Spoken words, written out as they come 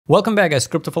Welcome back, guys.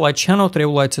 Crypto4Life channel. Today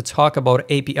we'd like to talk about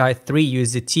Api3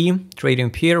 USDT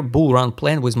trading pair bull run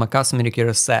plan with my custom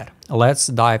indicator set. Let's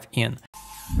dive in.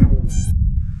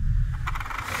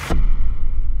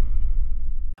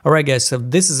 Alright guys, so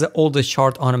this is the oldest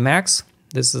chart on a max.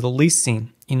 This is the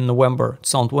listing in November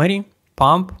 2020,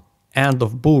 pump, end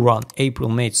of bull run April,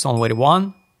 May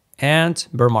 2021, and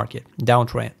bear market,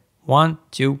 downtrend, 1,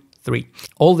 2, 3.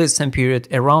 All this time period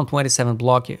around 27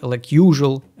 block, like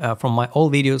usual from my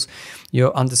old videos,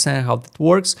 you understand how that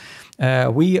works.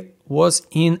 We was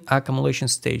in accumulation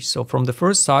stage. So from the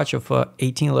first touch of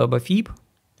 18 level by FIB,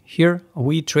 here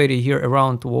we traded here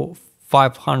around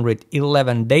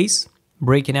 511 days,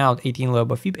 breaking out 18 level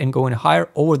by FIB and going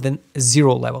higher over than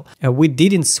 0 level. We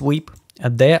didn't sweep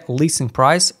the listing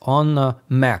price on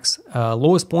max.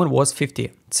 Lowest point was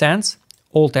 50 cents.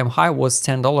 All-time high was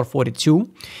 $10.42,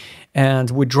 and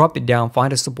we drop it down,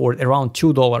 find a support around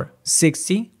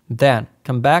 $2.60, then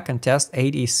come back and test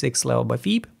 86 level by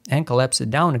FIB and collapse it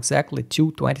down exactly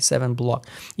to 27 block.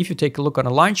 If you take a look on a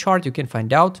line chart, you can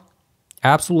find out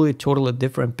absolutely totally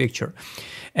different picture.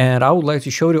 And I would like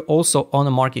to show you also on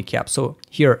the market cap. So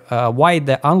here, why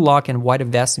the unlock and why the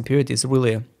vesting period is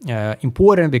really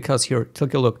important, because here,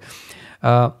 take a look.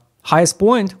 Highest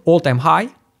point, all-time high,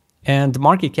 and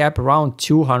market cap around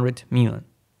 200 million.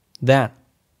 Then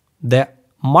the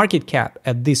market cap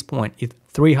at this point is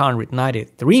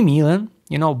 393 million,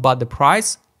 but the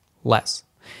price less.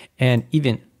 And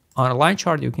even on a line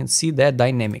chart, you can see that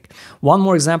dynamic. One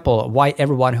more example why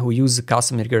everyone who uses a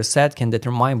custom indicator set can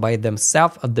determine by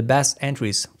themselves the best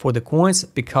entries for the coins,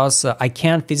 because I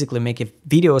can't physically make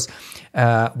videos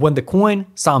when the coin,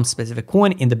 some specific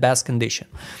coin, in the best condition.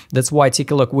 That's why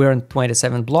take a look, we're in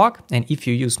 27 block, and if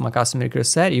you use my custom indicator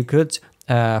set, you could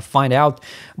find out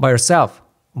by yourself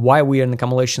why we are in the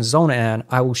accumulation zone, and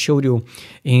I will show you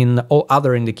in all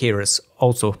other indicators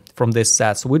also from this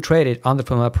set. So we traded under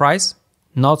fundamental price,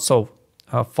 not so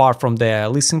far from the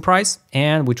listing price,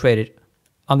 and we traded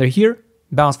under here,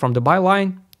 bounce from the buy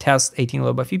line, test 18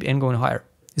 level by FIB and going higher.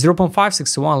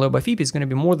 0.561 level by FIB is going to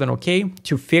be more than okay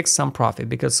to fix some profit,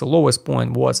 because the lowest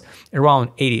point was around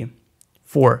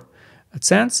 84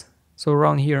 cents, so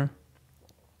around here,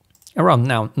 around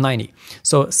now 90.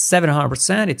 So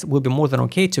 700%, it will be more than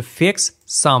okay to fix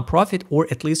some profit or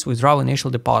at least withdraw initial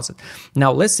deposit.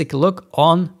 Now let's take a look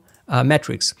on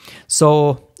metrics.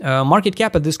 So market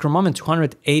cap at this current moment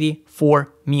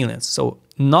 284 million, so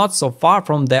not so far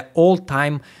from the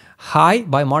all-time high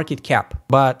by market cap,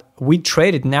 but we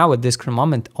traded now at this current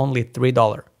moment only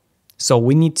 $3. So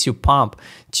we need to pump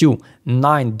to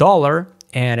 $9,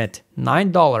 and at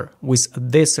 $9 with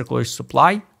this circulation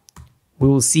supply we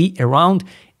will see around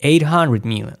 800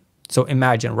 million. So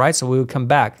imagine, right? So we will come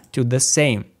back to the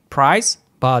same price,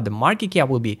 but the market cap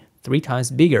will be 3 times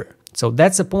bigger. So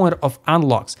that's the point of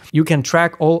unlocks. You can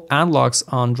track all unlocks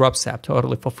on Dropstep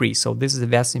totally for free. So this is the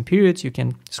vesting period. You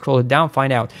can scroll it down,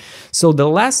 find out. So the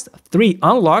last 3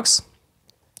 unlocks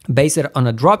based on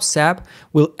a Dropstep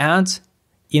will end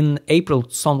in April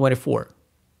 2024.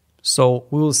 So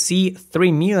we will see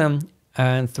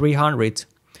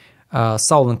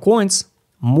 3,300,000 coins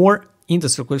more in the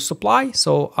circulation supply.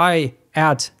 So I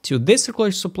add to this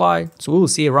circulation supply, so we will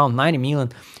see around 90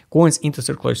 million coins into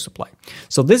circulation supply.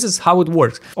 So this is how it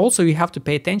works. Also, you have to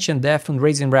pay attention to the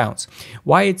fundraising rounds.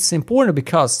 Why it's important?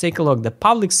 Because take a look, the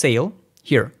public sale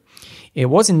here, it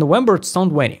was in November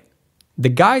 2020. The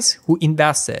guys who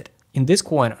invested in this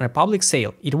coin on a public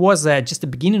sale, it was just the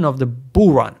beginning of the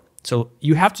bull run. So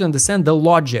you have to understand the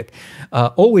logic.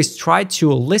 Always try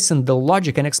to listen the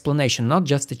logic and explanation, not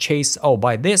just to chase, oh,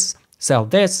 buy this, sell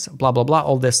this, blah, blah, blah,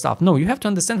 all this stuff. No, you have to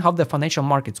understand how the financial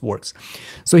markets works.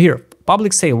 So here,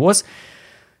 public sale was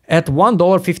at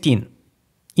 $1.15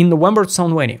 in November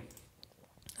 2020.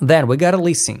 Then we got a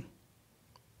listing.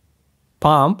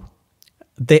 Pump.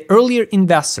 The earlier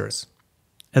investors,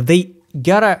 they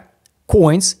got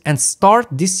coins and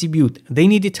start distribute. They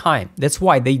needed time. That's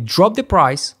why they dropped the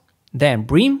price, then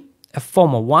bring a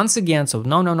FOMO once again. So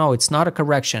no, it's not a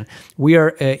correction. We are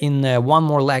in one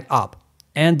more leg up,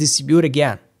 and distribute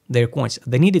again their coins.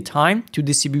 They needed time to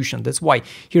distribution. That's why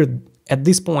here at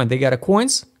this point they got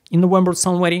coins in November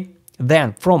 2020.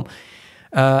 Then from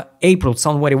April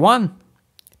 2021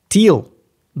 till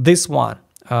this one,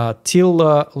 till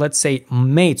let's say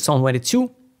May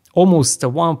 2022, almost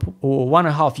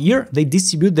 1.5 years, they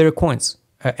distribute their coins.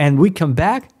 And we come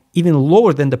back even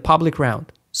lower than the public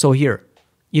round. So here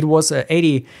it was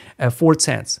 84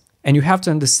 cents. And you have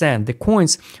to understand the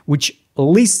coins which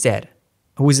listed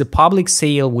with a public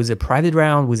sale, with a private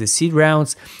round, with the seed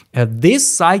rounds,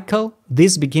 this cycle,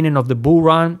 this beginning of the bull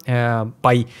run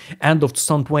by end of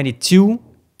 2022,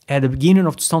 at the beginning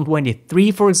of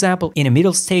 2023, for example, in the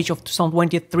middle stage of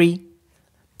 2023,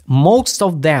 most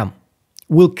of them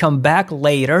will come back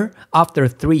later after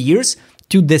 3 years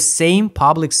to the same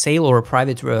public sale or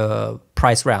private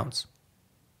price rounds.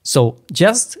 So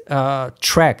just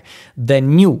track the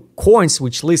new coins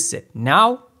which listed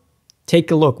now,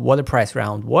 take a look what the price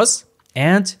round was,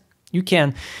 and you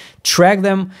can track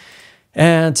them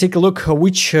and take a look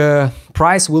which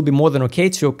price will be more than okay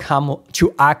to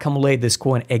accumulate this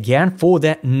coin again for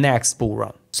the next bull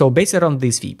run. So based on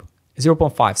this VIP,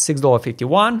 0.5,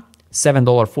 $6.51,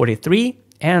 $7.43,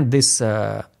 and this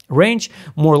range,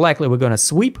 more likely we're going to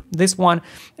sweep this one,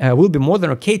 will be more than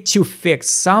okay to fix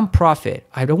some profit.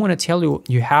 I don't want to tell you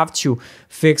you have to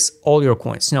fix all your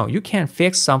coins. No, you can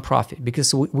fix some profit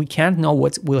because we can't know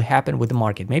what will happen with the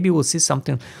market. Maybe we'll see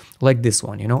something like this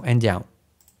one, you know, and down.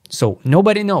 So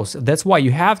nobody knows. That's why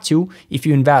you have to, if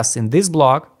you invest in this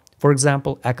block, for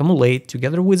example, accumulate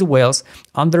together with the whales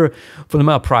under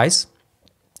fundamental price,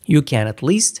 you can at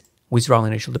least withdraw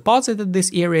initial deposit at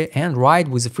this area and ride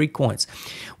with the free coins.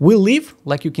 We leave,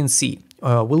 like you can see,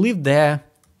 we leave the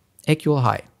actual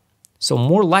high. So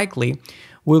more likely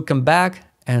we'll come back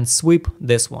and sweep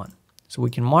this one. So we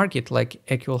can mark it like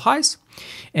actual highs.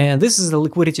 And this is the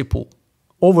liquidity pool,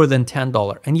 over than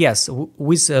 $10. And yes,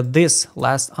 with this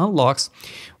last unlocks,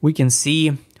 we can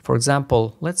see, for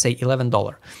example, let's say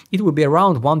 $11. It will be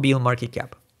around 1 billion market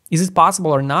cap. Is it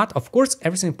possible or not? Of course,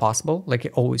 everything possible, like I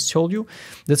always told you.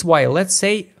 That's why let's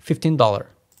say $15.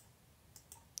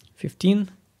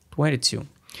 15.22.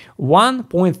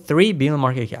 1.3 billion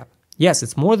market cap. Yes,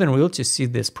 it's more than real to see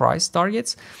these price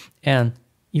targets. And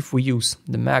if we use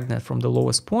the magnet from the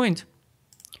lowest point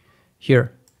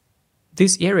here,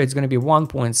 this area is going to be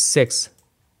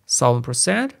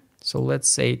 1.67%. So let's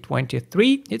say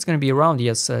 23. It's going to be around,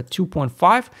 yes,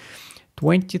 2.5,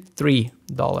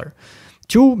 $23.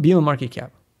 2 billion market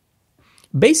cap.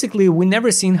 Basically, we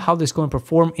never seen how this coin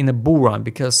perform in a bull run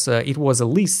because it was a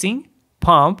listing,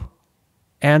 pump,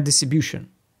 and distribution.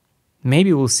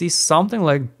 Maybe we'll see something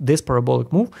like this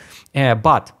parabolic move,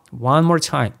 but one more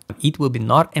time, it will be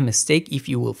not a mistake if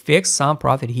you will fix some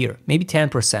profit here, maybe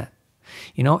 10%,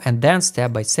 you know, and then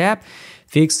step by step,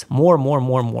 fix more.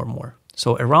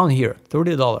 So around here,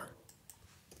 $30.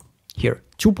 Here,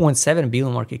 2.7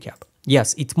 billion market cap.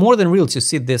 Yes, it's more than real to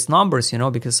see these numbers, you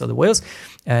know, because the whales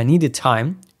needed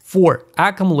time for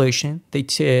accumulation. They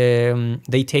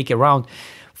take around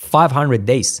 500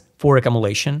 days for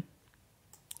accumulation,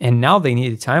 and now they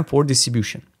needed time for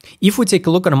distribution. If we take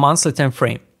a look at a monthly time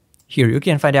frame, here you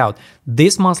can find out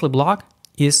this monthly block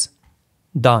is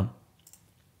done.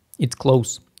 It's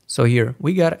closed. So here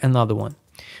we got another one.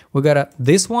 We got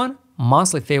this one,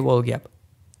 monthly favorable gap.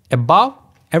 Above,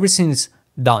 everything is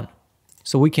done.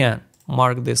 So we can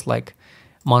mark this like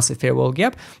monthly favorable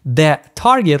gap. The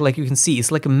target, like you can see,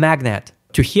 is like a magnet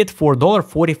to hit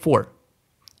 $4.44.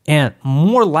 And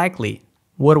more likely,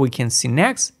 what we can see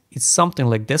next is something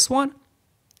like this one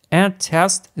and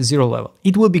test zero level.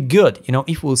 It will be good, you know,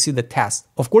 if we'll see the test.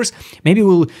 Of course, maybe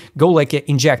we'll go like an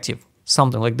injective,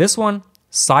 something like this one,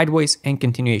 sideways and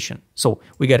continuation. So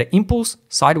we got an impulse,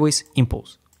 sideways,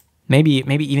 impulse. Maybe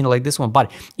even like this one.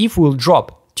 But if we'll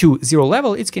drop to zero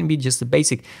level, it can be just a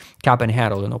basic cap and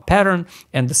handle, you know, pattern,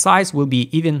 and the size will be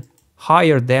even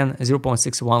higher than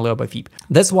 0.61 level by FIB.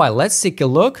 That's why let's take a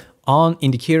look on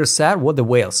indicator set what the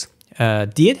whales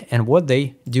did and what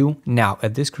they do now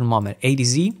at this current moment. A to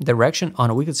Z direction on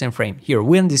a weekly time frame. Here,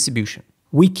 win distribution.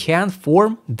 We can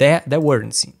form the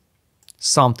variance.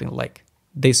 Something like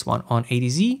this one on A to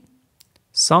Z,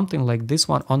 something like this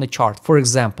one on the chart. For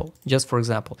example, just for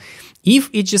example, if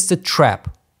it's just a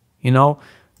trap, you know,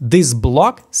 this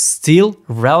block still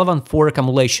relevant for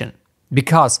accumulation,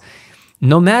 because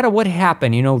no matter what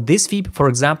happened, you know, this FIB, for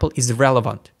example, is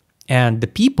relevant. And the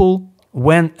people,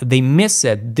 when they miss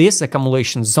it, this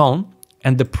accumulation zone,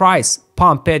 and the price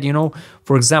pump it, you know,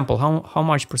 for example, how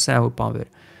much percent we pump it?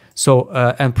 So,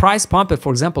 and price pump it,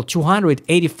 for example,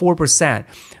 284%.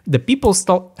 The people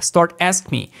start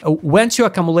asking me, when to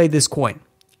accumulate this coin?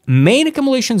 Main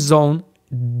accumulation zone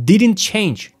didn't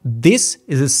change. This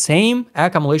is the same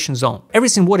accumulation zone.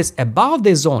 Everything what is above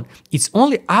the zone, it's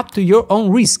only up to your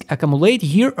own risk. Accumulate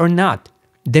here or not.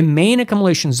 The main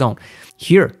accumulation zone.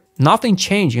 Here, nothing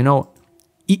changed, you know.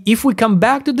 If we come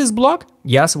back to this block,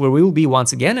 yes, we will be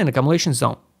once again in accumulation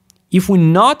zone. If we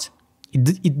not,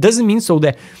 it doesn't mean so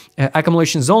the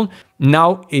accumulation zone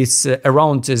now is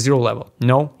around zero level.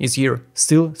 No, it's here,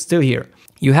 still here.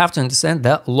 You have to understand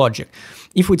that logic.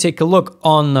 If we take a look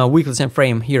on a weekly time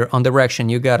frame here on direction,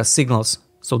 you got signals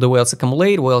So the whales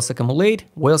accumulate, whales accumulate,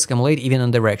 whales accumulate even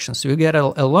in direction. So you get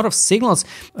a lot of signals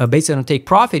based on take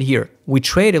profit here. We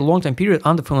trade a long time period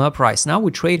under fundamental price. Now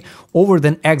we trade over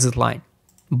the exit line.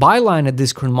 Buy line at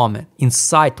this current moment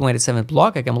inside 27th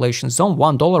block accumulation zone,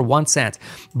 $1.01.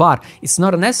 But it's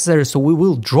not necessary, so we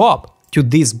will drop to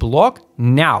this block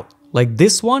now, like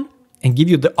this one, and give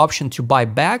you the option to buy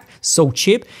back so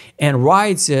cheap and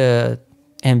ride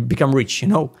and become rich,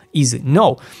 easy.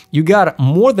 No, you got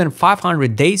more than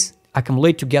 500 days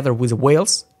accumulate together with the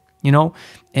whales,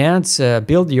 and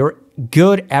build your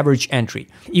good average entry.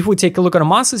 If we take a look at a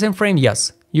monthly time frame,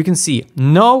 yes, you can see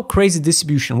no crazy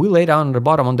distribution. We lay down on the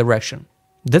bottom on direction.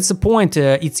 That's the point.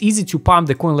 It's easy to pump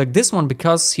the coin like this one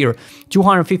because here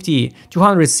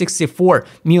 264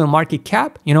 million market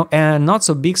cap, and not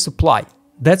so big supply.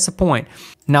 That's the point.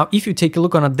 Now, if you take a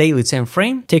look on a daily time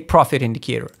frame, take profit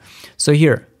indicator. So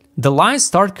here, the lines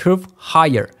start curve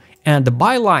higher, and the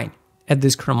buy line at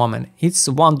this current moment, it's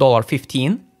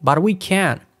 $1.15, but we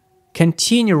can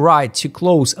continue right to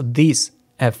close this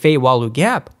fair value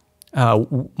gap,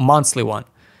 monthly one,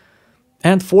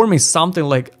 and forming something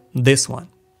like this one.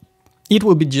 It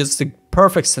will be just a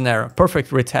perfect scenario,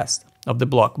 perfect retest of the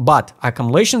block, but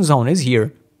accumulation zone is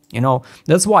here.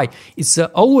 That's why it's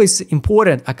always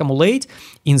important accumulate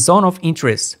in zone of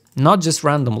interest, not just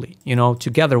randomly,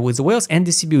 together with the whales and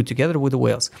distribute together with the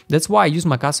whales. That's why I use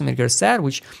my custom indicator set,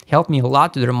 which helped me a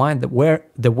lot to determine where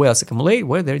the whales accumulate,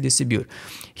 where they distribute.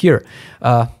 Here,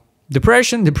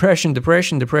 depression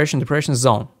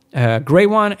zone. Gray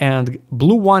one and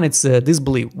blue one, it's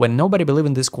disbelief. When nobody believes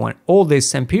in this coin, all this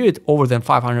same period over than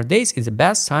 500 days is the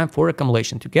best time for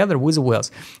accumulation together with the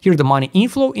whales. Here's the money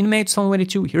inflow in May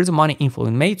 2022. Here's the money inflow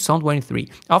in May 2023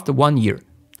 after 1 year.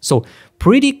 So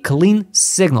pretty clean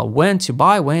signal when to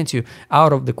buy, when to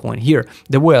out of the coin. Here,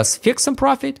 the whales fix some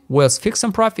profit,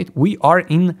 We are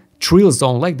in trill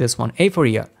zone like this one,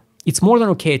 euphoria. It's more than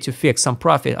okay to fix some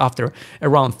profit after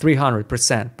around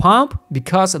 300% pump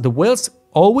because the whales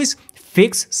always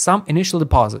fix some initial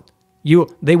deposit.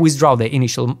 They withdraw the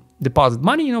initial deposit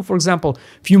money, for example,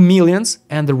 few millions,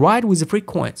 and the ride with the free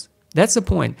coins. That's the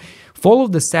point. Follow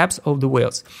the steps of the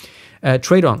whales.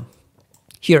 Trade on.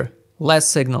 Here,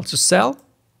 last signal to sell.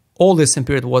 All this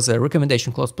period was a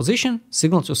recommendation close position,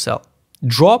 signal to sell.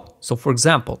 Drop. So for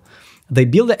example, they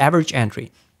build the average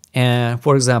entry. And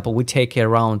for example, we take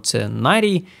around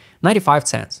 95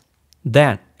 cents.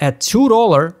 Then at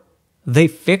 $2, they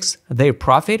fix their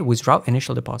profit, withdraw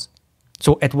initial deposit.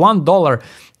 So at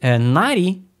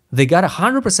 $1.90, they got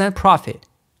 100% profit.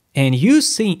 And you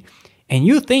think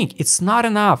it's not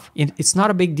enough. It's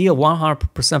not a big deal,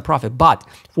 100% profit. But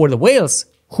for the whales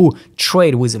who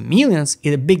trade with the millions,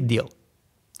 it's a big deal.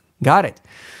 Got it?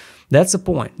 That's the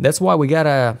point. That's why we got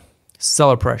a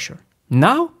seller pressure.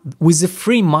 Now, with the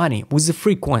free money, with the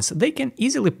free coins, they can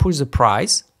easily push the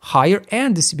price higher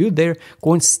and distribute their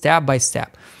coins step by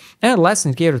step. And last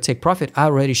indicator to take profit, I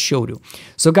already showed you.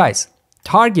 So guys,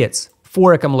 targets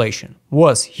for accumulation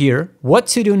was here. What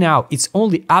to do now? It's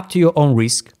only up to your own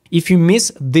risk. If you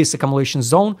miss this accumulation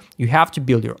zone, you have to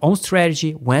build your own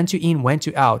strategy, when to in, when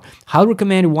to out. I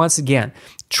recommend once again,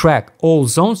 track all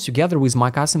zones together with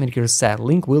my custom indicator set.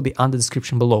 Link will be on the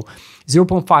description below.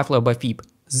 0.5 level by FIB,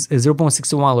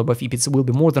 0.61 level by FIB. It will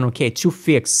be more than okay to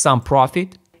fix some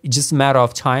profit. It's just a matter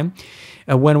of time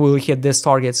when we will hit these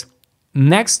targets.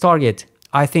 Next target,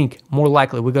 I think more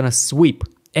likely we're gonna sweep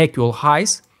actual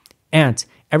highs, and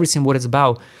everything what is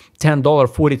about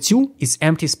 $10.42 is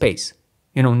empty space.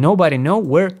 Nobody know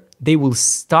where they will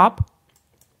stop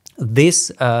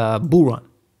this bull run.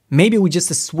 Maybe we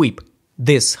just sweep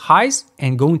these highs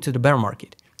and go into the bear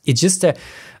market. It's just a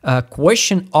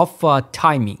question of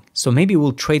timing. So maybe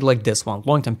we'll trade like this one,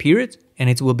 long-term period, and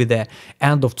it will be the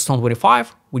end of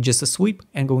 2025 with just a sweep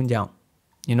and going down.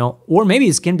 Or maybe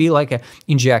it can be like a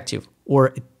injective or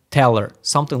a teller,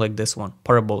 something like this one,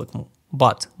 parabolic move.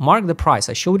 But mark the price.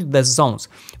 I showed you the zones.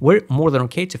 We're more than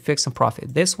okay to fix some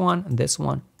profit. This one, this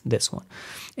one, this one.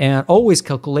 And always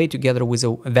calculate together with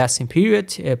a vesting period.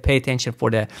 Pay attention for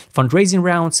the fundraising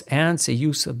rounds and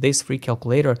use this free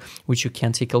calculator, which you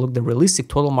can take a look at the realistic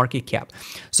total market cap.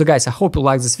 So guys, I hope you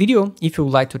like this video. If you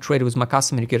would like to trade with my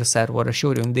custom indicator set, what I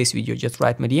showed you in this video, just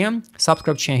write me DM,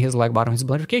 subscribe channel, hit the like button, hit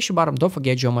the notification button. Don't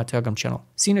forget to join my Telegram channel.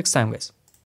 See you next time, guys.